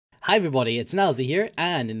Hi everybody, it's Nilesy here,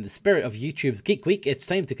 and in the spirit of YouTube's Geek Week, it's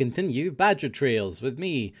time to continue Badger Trails with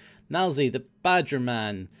me, Nilesy the Badger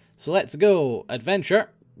Man. So let's go.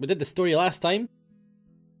 Adventure. We did the story last time.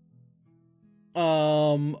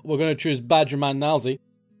 We're gonna choose Badger Man Nilesy.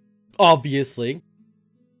 Obviously.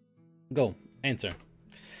 Go. Enter.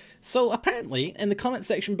 So apparently, in the comment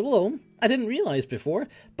section below, I didn't realise before,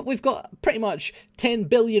 but we've got pretty much 10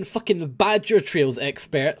 billion fucking Badger Trails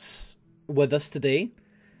experts with us today.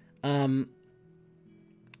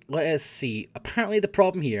 Let us see. Apparently the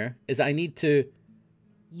problem here is that I need to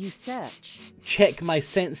check my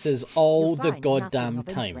senses all the goddamn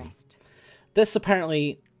time. This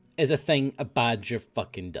apparently is a thing a badger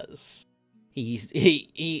fucking does.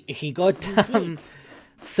 He goddamn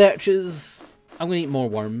searches. I'm gonna eat more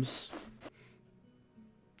worms.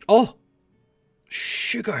 Oh!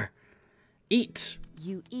 Sugar! Eat!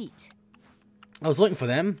 You eat. I was looking for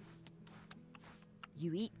them.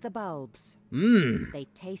 You eat the bulbs. Mmm. They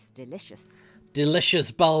taste delicious. Delicious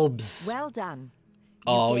bulbs. Well done.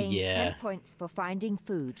 Oh you gain yeah. 10 points for finding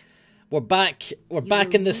food. We're back. We're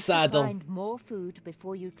back in the saddle. Find more food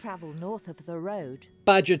before you travel north of the road.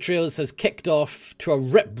 Badger Trails has kicked off to a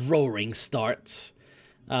rip-roaring start.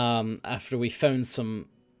 After we found some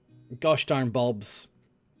gosh darn bulbs.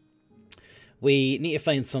 We need to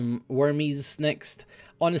find some wormies next.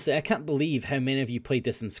 Honestly, I can't believe how many of you played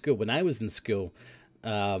this in school. When I was in school,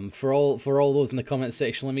 for all those in the comment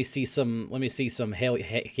section, let me see some hell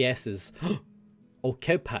yeses. Oh,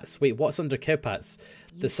 cowpats. Wait, what's under cowpats?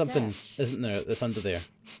 There's something, isn't there, that's under there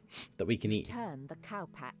that we can eat. Turn the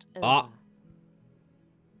cowpat over. Ah.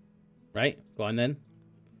 Right, go on then.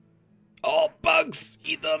 Oh, bugs!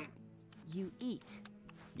 Eat them! You eat.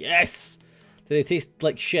 Yes! Do they taste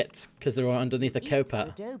like shit because they're underneath a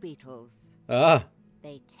cowpat? The dough beetles. Ah.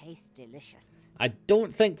 They taste delicious. I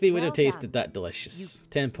don't think they would have Well tasted done. that delicious.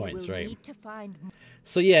 10 points, right? Need to find...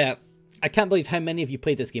 So yeah, I can't believe how many of you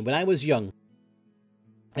played this game. When I was young,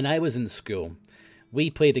 and I was in school, we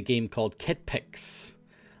played a game called Kid Pix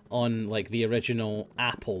on like the original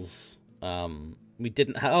Apples. We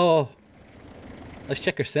didn't have... Oh! Let's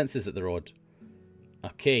check our senses at the road.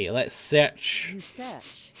 Okay, let's search. You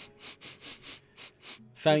search.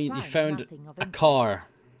 You found a car.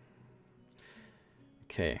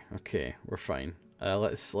 Okay, we're fine.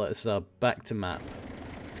 Let's back to map.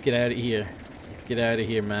 Let's get out of here. Let's get out of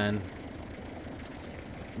here, man.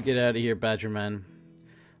 Get out of here, Badger Man.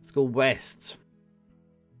 Let's go west.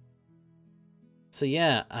 So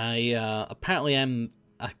yeah, apparently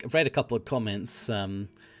I've read a couple of comments.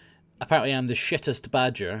 Apparently I'm the shittest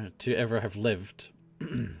badger to ever have lived.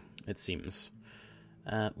 It seems.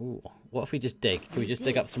 Ooh, what if we just dig? Can we just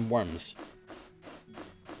dig up some worms?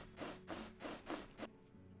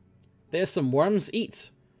 There's some worms.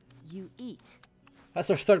 Eat. You eat. That's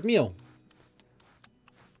our third meal.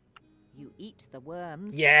 You eat the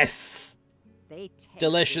worms. Yes. They taste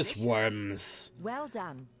delicious worms. Well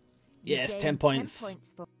done. Yes, 10 points. 10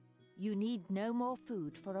 points for... You need no more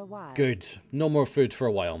food for a while. Good. No more food for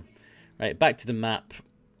a while. Right, back to the map.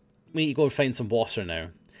 We need to go find some water now.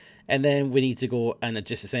 And then we need to go and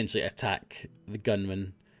just essentially attack the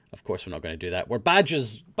gunman. Of course, we're not going to do that. We're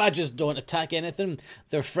badgers. Badgers don't attack anything.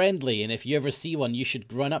 They're friendly, and if you ever see one, you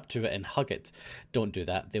should run up to it and hug it. Don't do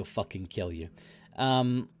that. They'll fucking kill you.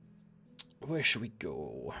 Where should we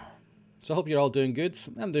go? So I hope you're all doing good.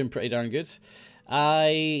 I'm doing pretty darn good.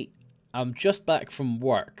 I'm just back from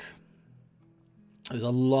work. It was a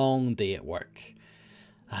long day at work.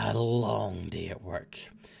 A long day at work.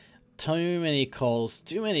 Too many calls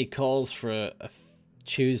for a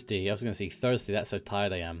Tuesday. I was going to say Thursday. That's how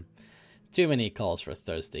tired I am. Too many calls for a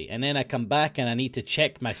Thursday. And then I come back and I need to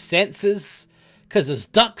check my senses because there's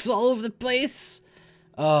ducks all over the place.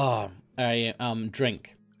 Oh,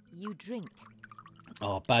 drink. You drink.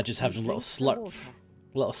 Oh, Badger's having a little slurp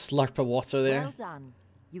of water there. Well done.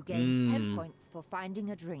 You gain 10 points for finding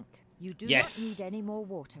a drink. You do not need any more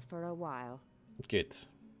water for a while. Good.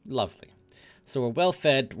 Lovely. So we're well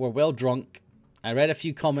fed, we're well drunk. I read a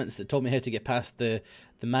few comments that told me how to get past the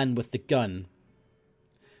man with the gun.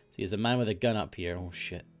 See, there's a man with a gun up here. Oh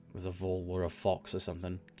shit. There's a vole or a fox or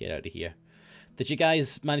something. Get out of here. Did you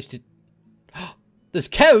guys manage to... There's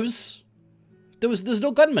cows! There's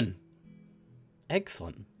no gunman.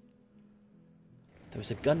 Excellent. There was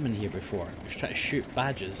a gunman here before. He was trying to shoot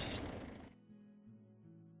badgers.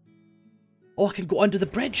 Oh, I can go under the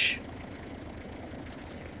bridge!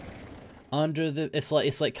 Under the... It's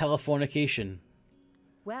like Californication.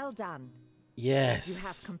 Well done. Yes. You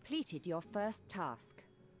have completed your first task.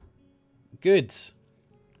 Good.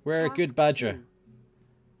 We're a good badger. 2.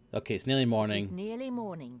 Okay, it's nearly morning. It is nearly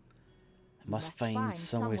morning. Must find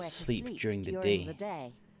somewhere to sleep during the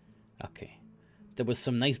day. Okay. There was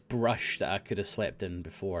some nice brush that I could have slept in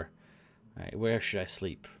before. Alright, where should I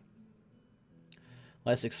sleep?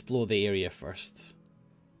 Let's explore the area first.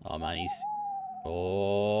 Oh man, he's...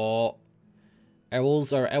 Oh...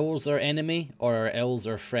 Owls are our enemy, or are owls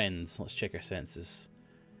our friends? Let's check our senses.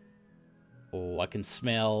 Oh, I can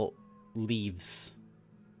smell leaves.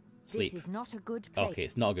 Sleep. This is not a good place. Okay,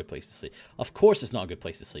 it's not a good place to sleep. Of course it's not a good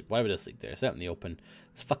place to sleep. Why would I sleep there? It's out in the open.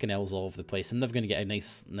 There's fucking owls all over the place. I'm never going to get a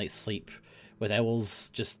nice night's sleep with owls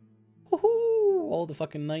just woohoo all the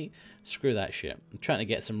fucking night. Screw that shit. I'm trying to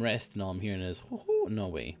get some rest and all I'm hearing is woohoo. No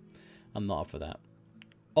way. I'm not up for that.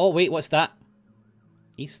 Oh, wait, what's that?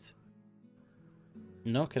 East?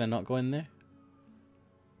 No, can I not go in there?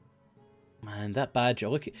 Man, that badger.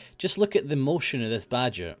 Just look at the motion of this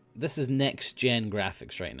badger. This is next gen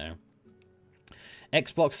graphics right now.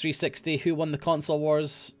 Xbox 360, who won the console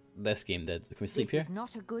wars? This game did. Can we sleep here? This is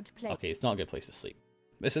not a good place. Okay, it's not a good place to sleep.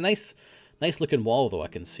 It's a nice looking wall though I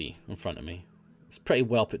can see in front of me. It's pretty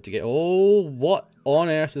well put together. Oh, what on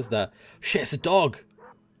earth is that? Shit, it's a dog!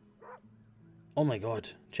 Oh my god.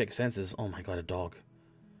 Check senses. Oh my god, a dog.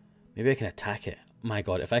 Maybe I can attack it. My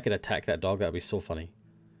god, if I could attack that dog, that would be so funny.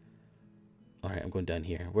 Alright, I'm going down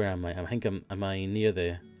here. Where am I? I think am I near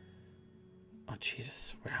the... Oh,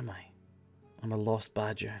 Jesus. Where am I? I'm a lost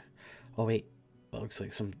badger. Oh, wait. That looks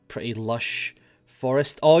like some pretty lush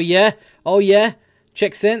forest. Oh, yeah. Oh, yeah.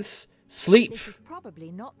 Check sense. Sleep. This is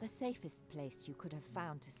probably not the safest place you could have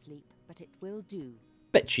found to sleep, but it will do.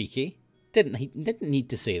 Bit cheeky. Didn't need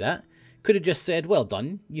to say that. Could have just said, well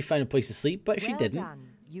done. You found a place to sleep, but she didn't. Done.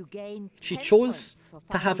 You gain she chose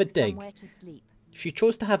to have a dig. She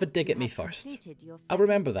chose to have a dig at me first. I'll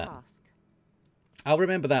remember that. I'll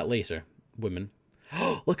remember that later, woman.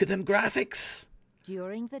 Look at them graphics!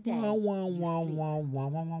 During the day,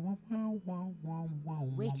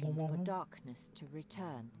 waiting for darkness to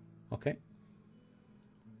return. Okay.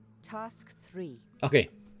 Task 3. Okay.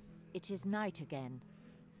 It is night again.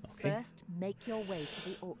 Okay. First, make your way to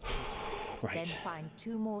the orchard. Right. Then find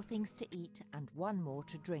 2 more things to eat and 1 more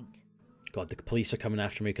to drink. God, the police are coming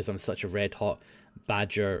after me because I'm such a red-hot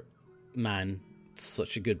badger man.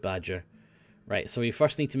 Such a good badger. Right, so we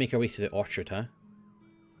first need to make our way to the orchard, huh?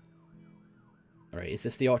 Alright, is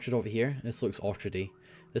this the orchard over here? This looks orchardy.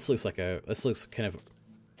 This looks like a... This looks kind of...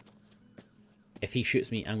 If he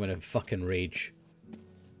shoots me, I'm going to fucking rage.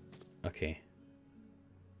 Okay.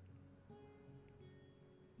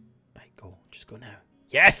 Right, go. Just go now.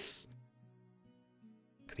 Yes!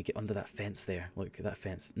 Can we get under that fence there? Look at that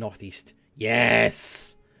fence. Northeast.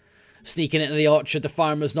 Yes! Sneaking into the orchard. The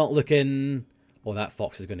farmer's not looking. Oh, that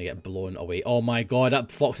fox is going to get blown away. Oh my god,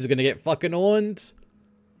 that fox is going to get fucking owned.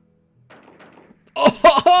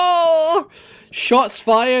 Oh! Shots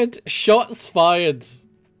fired. Shots fired.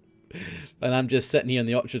 And I'm just sitting here in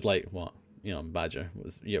the orchard like, what? You know, badger.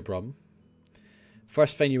 What's your problem?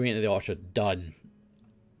 First thing you went into the orchard. Done.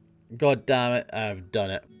 God damn it. I've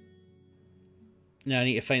done it. Now I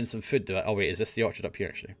need to find some food. Oh wait, is this the orchard up here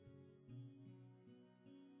actually?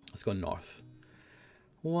 Let's go north.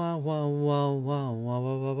 Wow, wow, wow, wow, wow,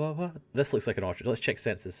 wow, wow, wow. This looks like an orchard. Let's check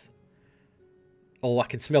senses. Oh, I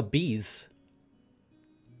can smell bees.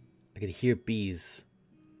 I can hear bees.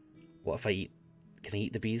 What if I eat? Can I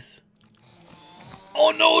eat the bees?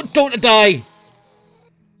 Oh no, don't die!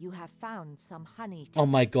 You have found some honey. Oh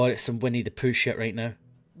my god, it's some Winnie the Pooh shit right now.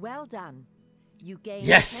 Well done. You gain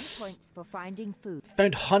 10 points for finding food.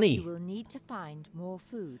 Found honey. You will need to find more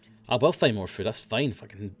food. I will find more food. That's fine.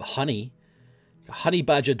 Fucking honey. A honey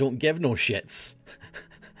badger don't give no shits.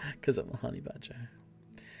 Because I'm a honey badger.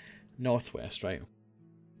 Northwest, right.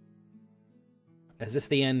 Is this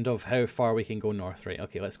the end of how far we can go north? Right,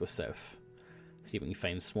 okay, let's go south. See if we can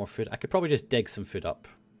find some more food. I could probably just dig some food up.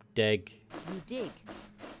 Dig. You dig.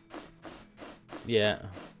 Yeah.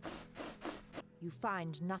 You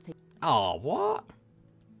find nothing. Oh, what?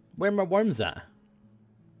 Where are my worms at?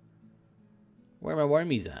 Where are my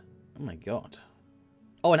wormies at? Oh my god.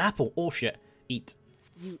 Oh, an apple. Oh shit. Eat.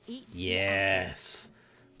 You eat. Yes.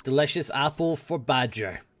 Delicious apple for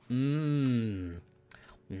badger. Mmm.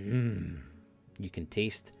 Mmm. You can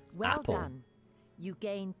taste apple. Well done. You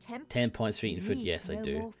gain 10 points for eating food. Yes, I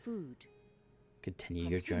do. More food. Continue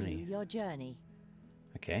your journey. Your journey.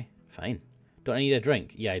 Okay, fine. Don't I need a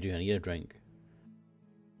drink? Yeah, I do. I need a drink.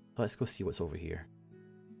 Let's go see what's over here.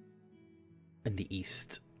 In the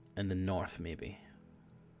east. In the north, maybe.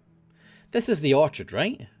 This is the orchard,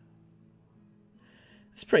 right?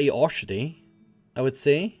 It's pretty orchardy, I would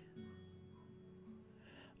say.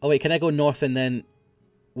 Oh wait, can I go north and then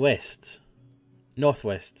west?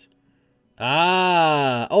 Northwest.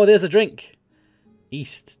 Ah! Oh, there's a drink.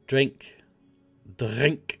 East. Drink.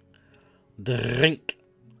 Drink. Drink.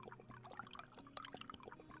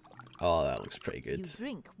 Oh, that looks pretty good. You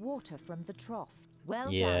drink water from the trough.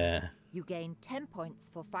 Well yeah. done. You gain 10 points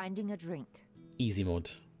for finding a drink. Easy mode.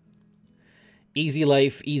 Easy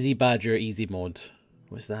life, easy badger, easy mode.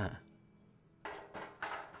 What's that?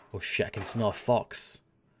 Oh shit, I can smell a fox.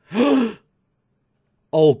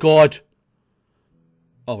 Oh god!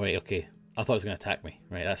 Oh right, okay. I thought it was going to attack me.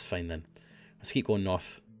 Right, that's fine then. Let's keep going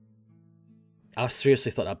north. I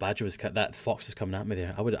seriously thought that badger was... that fox was coming at me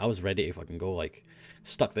there. I was ready to fucking go, like...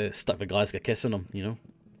 Stuck the Glasgow kiss in him, you know?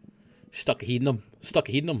 Stuck a heeding him. Stuck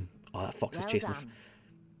a heeding him. Oh, that fox is chasing...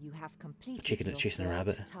 You have completed chasing a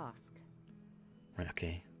rabbit. Task. Right,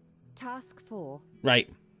 okay. Task 4. Right.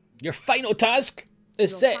 Your final task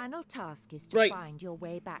is set. Your final task is to find your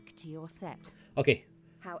way back to your set. Okay.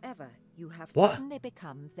 However, you have what? suddenly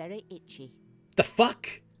become very itchy. The fuck?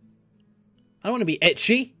 I don't want to be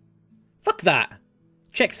itchy. Fuck that.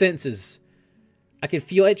 Check senses. I can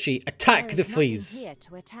feel itchy. Attack the fleas. Here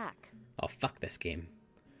to attack. Oh, fuck this game.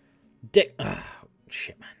 Dick. Ah,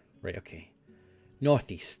 shit, man. Right, okay.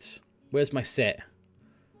 Northeast. Where's my set?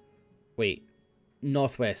 Wait.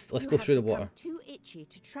 Northwest. Let's go through the water. Too itchy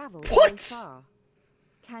to travel what? Very far.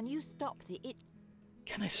 Can you stop the itch?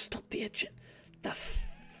 Can I stop the itching?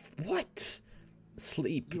 What?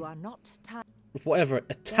 Sleep. You are not tired. Whatever.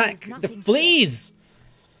 Attack the fleas!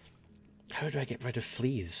 How do I get rid of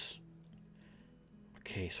fleas?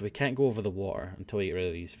 Okay, so we can't go over the water until we get rid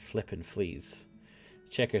of these flipping fleas.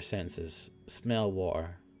 Check our senses. Smell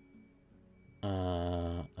water.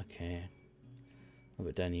 Okay. What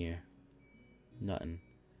about down here? Nothing.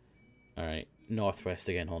 Alright, northwest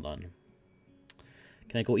again, hold on.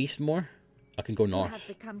 Can I go east more? I can go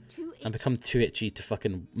north. I've become too itchy to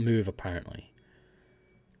fucking move, apparently.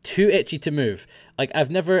 Too itchy to move. Like, I've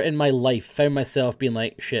never in my life found myself being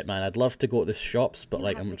like, shit, man, I'd love to go to the shops, but,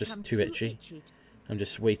 like, I'm just too itchy. I'm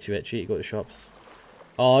just way too itchy to go to the shops.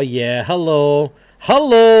 Oh, yeah, hello.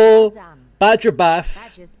 Hello! Badger bath.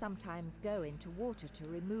 Badgers sometimes go into water to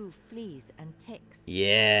remove fleas and ticks.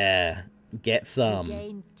 Yeah. Get some. You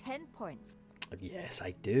gain 10 points. Yes,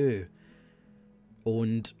 I do.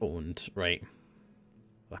 Owned. Right.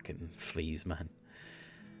 Fucking fleas, man.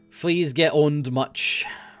 Fleas get owned much.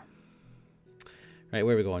 Right,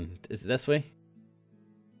 where are we going? Is it this way?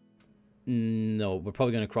 No, we're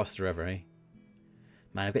probably going to cross the river, eh?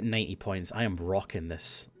 Man, I've got 90 points. I am rocking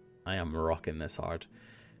this. I am rocking this hard.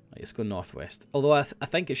 Right, let's go northwest. Although I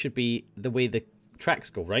think it should be the way the tracks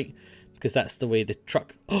go, right? Because that's the way the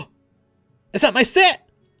truck... Oh! Is that my set?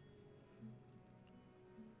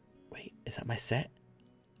 Wait, is that my set?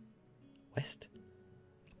 West?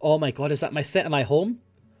 Oh my god, is that my set? Am I home?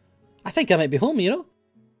 I think I might be home, you know?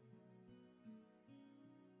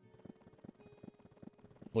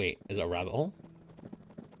 Wait, is it a rabbit hole?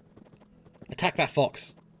 Attack that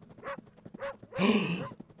fox.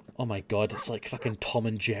 Oh my god, it's like fucking Tom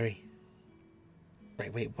and Jerry.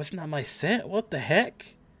 Right, wait, wasn't that my set? What the heck?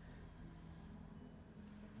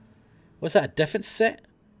 Was that a different set?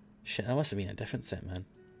 Shit, that must have been a different set, man.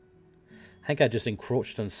 I think I just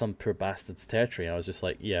encroached on some poor bastard's territory. I was just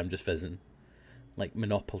like, yeah, I'm just visiting. Like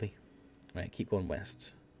Monopoly. Right, keep going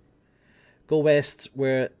west. Go west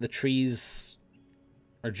where the trees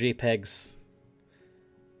are JPEGs.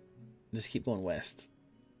 Just keep going west.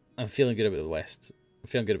 I'm feeling good about the west. I'm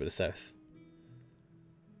feeling good about the south.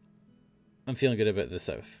 I'm feeling good about the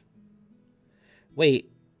south.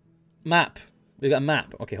 Wait. Map. We've got a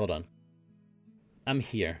map. Okay, hold on. I'm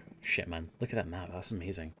here. Shit, man. Look at that map. That's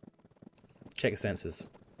amazing. Check the senses.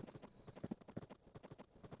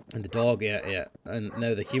 And the dog, yeah. And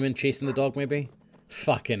now the human chasing the dog, maybe?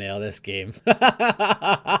 Fucking hell, this game.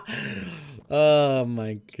 Oh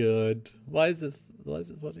my god. Why is it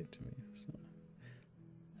funny to me? It's not...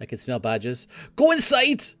 I can smell badgers. Go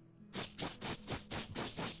inside!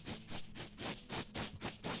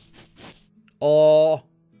 Oh.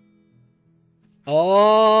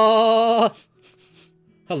 Oh.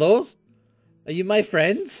 Hello? Are you my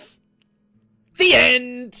friends? The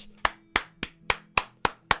end!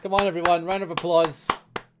 Come on, everyone. Round of applause.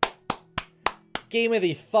 Game of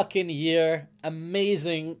the fucking year.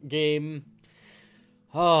 Amazing game.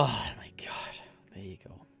 Oh, my God. There you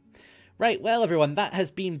go. Right, well, everyone, that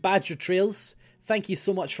has been Badger Trails. Thank you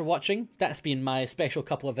so much for watching. That's been my special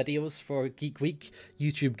couple of videos for Geek Week,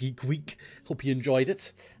 YouTube Geek Week. Hope you enjoyed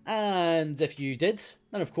it. And if you did,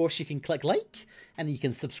 then of course you can click like, and you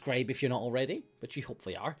can subscribe if you're not already, which you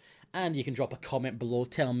hopefully are. And you can drop a comment below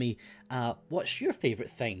telling me what's your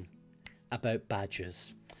favourite thing about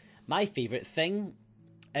badgers. My favourite thing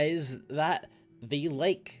is that they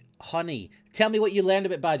like honey. Tell me what you learned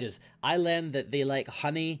about badgers. I learned that they like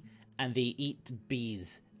honey and they eat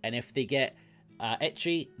bees. And if they get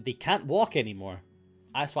itchy, they can't walk anymore.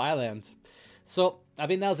 That's what I learned. So, I've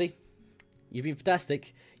been Nilesy. You've been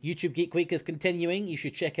fantastic. YouTube Geek Week is continuing. You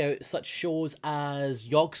should check out such shows as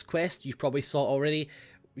YOGSCAST. You probably saw it already.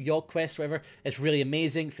 YOGSCAST, whatever. It's really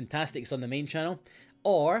amazing. Fantastic. It's on the main channel.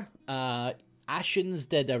 Or, Ashens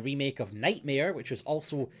did a remake of Nightmare, which was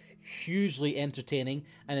also hugely entertaining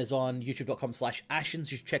and is on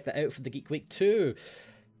youtube.com/Ashens. You should check that out for the Geek Week too.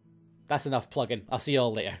 That's enough plugging. I'll see you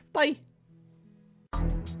all later. Bye.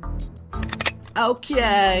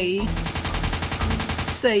 Okay.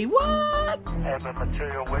 Say what?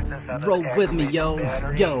 Roll with me, yo,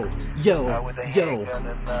 yo, yo, yo.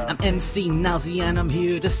 I'm MC Nilesy and I'm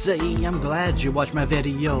here to say I'm glad you watch my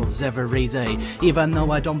videos every day. Even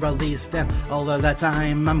though I don't release them all of the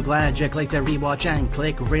time, I'm glad you click to rewatch and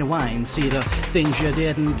click rewind. See the things you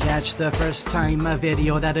didn't catch the first time, a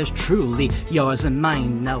video that is truly yours and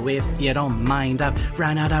mine. Now if you don't mind, I've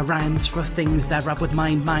ran out of rhymes for things that rap with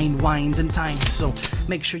mind, wind, and time. So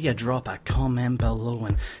make sure you drop a comment below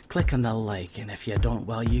and click on the like, and if you don't,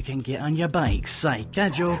 well, you can get on your bike. Psych, a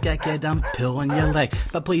joke, I kid, I'm pulling your leg,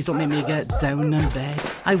 but please don't make me get down in bed.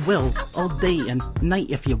 I will, all day and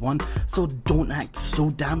night if you want, so don't act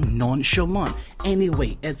so damn nonchalant.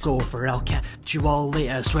 Anyway, it's over, I'll catch you all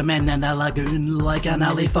later, swimming in the lagoon like an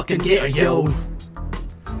alley fucking gator, yo.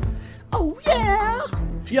 Oh yeah!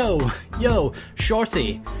 Yo,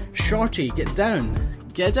 shorty, get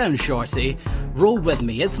down, shorty. Roll with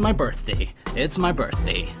me, it's my birthday. It's my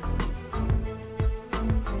birthday.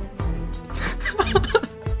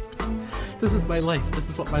 This is my life. This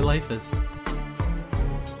is what my life is.